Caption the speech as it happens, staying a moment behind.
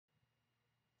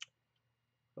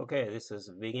Okay, this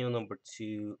is video number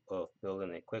 2 of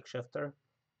building a QuickShifter.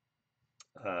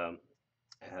 Um,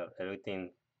 I have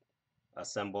everything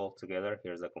assembled together.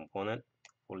 Here's the component,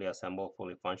 fully assembled,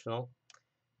 fully functional.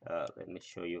 Let me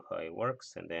show you how it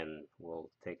works, and then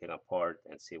we'll take it apart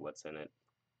and see what's in it.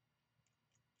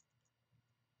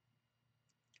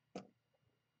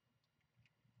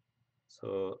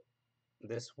 So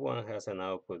this one has an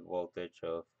output voltage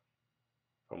of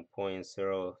from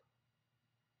 0.6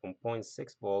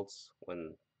 volts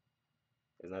when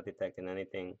it's not detecting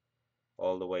anything,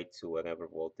 all the way to whatever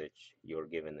voltage you're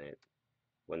giving it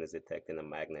when it's detecting a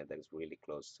magnet that is really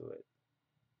close to it.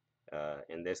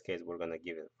 In this case, we're going to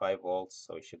give it 5 volts,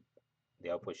 so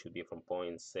the output should be from zero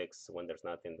point 0.6 when there's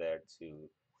nothing there to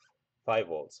 5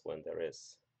 volts when there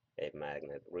is a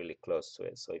magnet really close to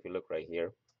it. So if you look right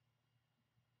here,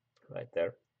 right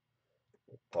there,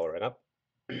 power it up,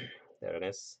 there it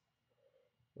is.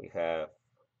 We have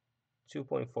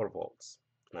 2.4 volts.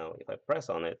 Now, if I press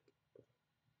on it,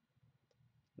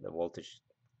 the voltage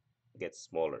gets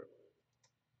smaller.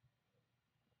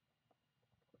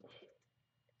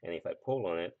 And if I pull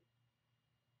on it,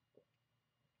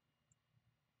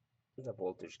 the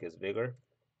voltage gets bigger.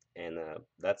 And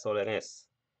that's all it is.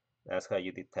 That's how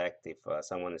you detect if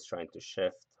someone is trying to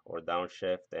shift or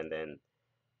downshift, and then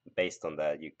based on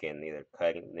that, you can either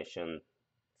cut ignition,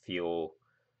 fuel,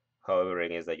 however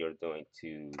it is that you're doing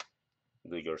to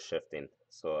do your shifting.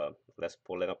 So let's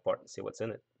pull it apart and see what's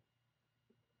in it.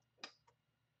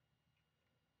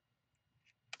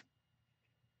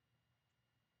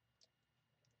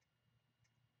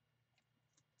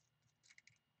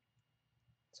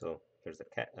 So here's the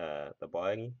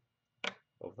body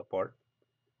of the part.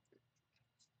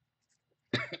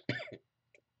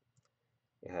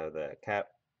 You have the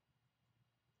cap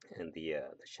and the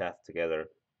shaft together.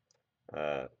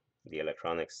 Uh, the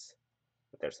electronics.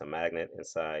 There's a magnet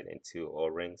inside and 2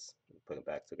 O-rings. Put it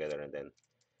back together, and then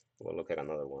we'll look at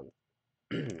another one.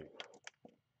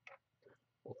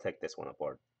 We'll take this one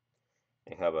apart.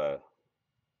 I have a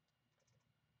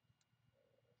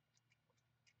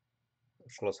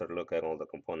closer look at all the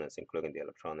components, including the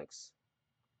electronics.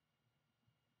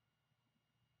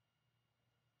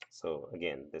 So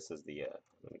again, this is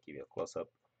let me give you a close-up.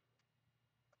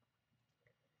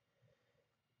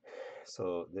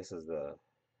 So this is the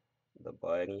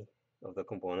body of the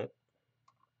component.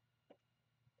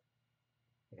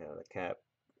 We have the cap,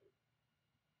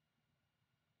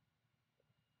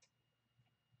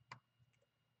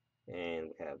 and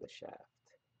we have the shaft.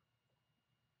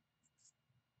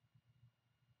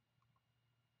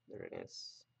 There it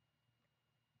is.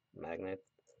 Magnet.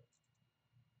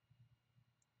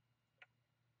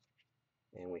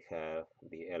 And we have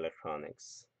the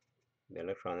electronics. The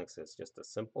electronics is just a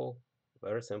simple,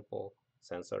 very simple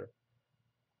sensor.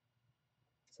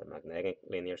 It's a magnetic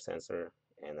linear sensor,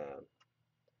 and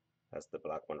that's the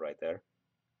black one right there,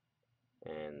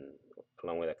 and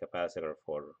along with a capacitor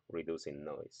for reducing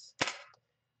noise.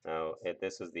 Now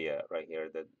this is the right here,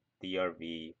 the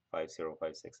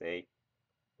DRV50568.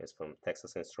 It's from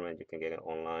Texas Instrument. You can get it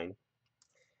online,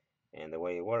 and the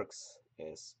way it works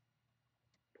is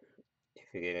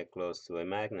if you get it close to a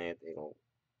magnet, it'll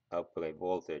output a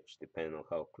voltage depending on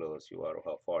how close you are or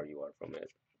how far you are from it.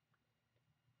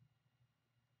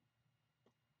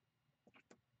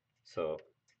 So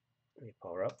let me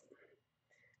power up.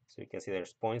 So you can see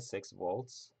there's 0.6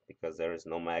 volts because there is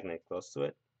no magnet close to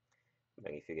it.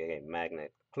 But if you get a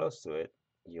magnet close to it,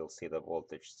 you'll see the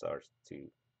voltage starts to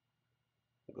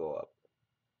go up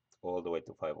all the way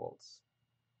to 5 volts.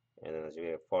 And then as you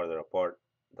get farther apart,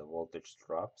 the voltage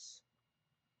drops.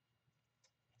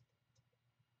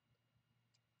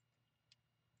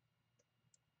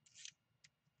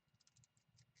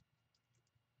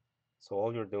 So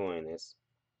all you're doing is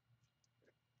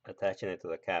attaching it to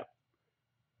the cap.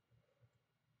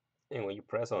 And when you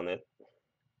press on it,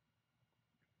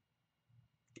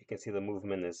 you can see the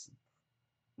movement is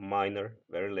minor,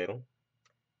 very little,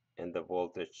 and the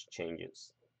voltage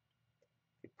changes.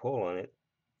 If you pull on it,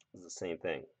 it's the same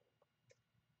thing.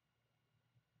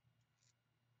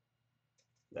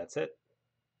 That's it.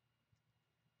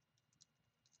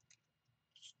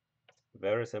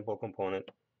 Very simple component.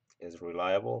 Is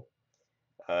reliable.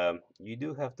 You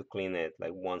do have to clean it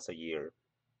like once a year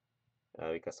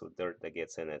because of dirt that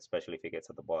gets in it, especially if it gets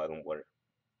at the bottom, where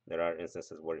there are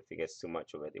instances where if it gets too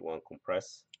much of it, it won't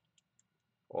compress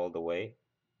all the way,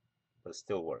 but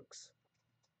still works.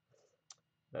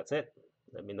 That's it.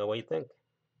 Let me know what you think.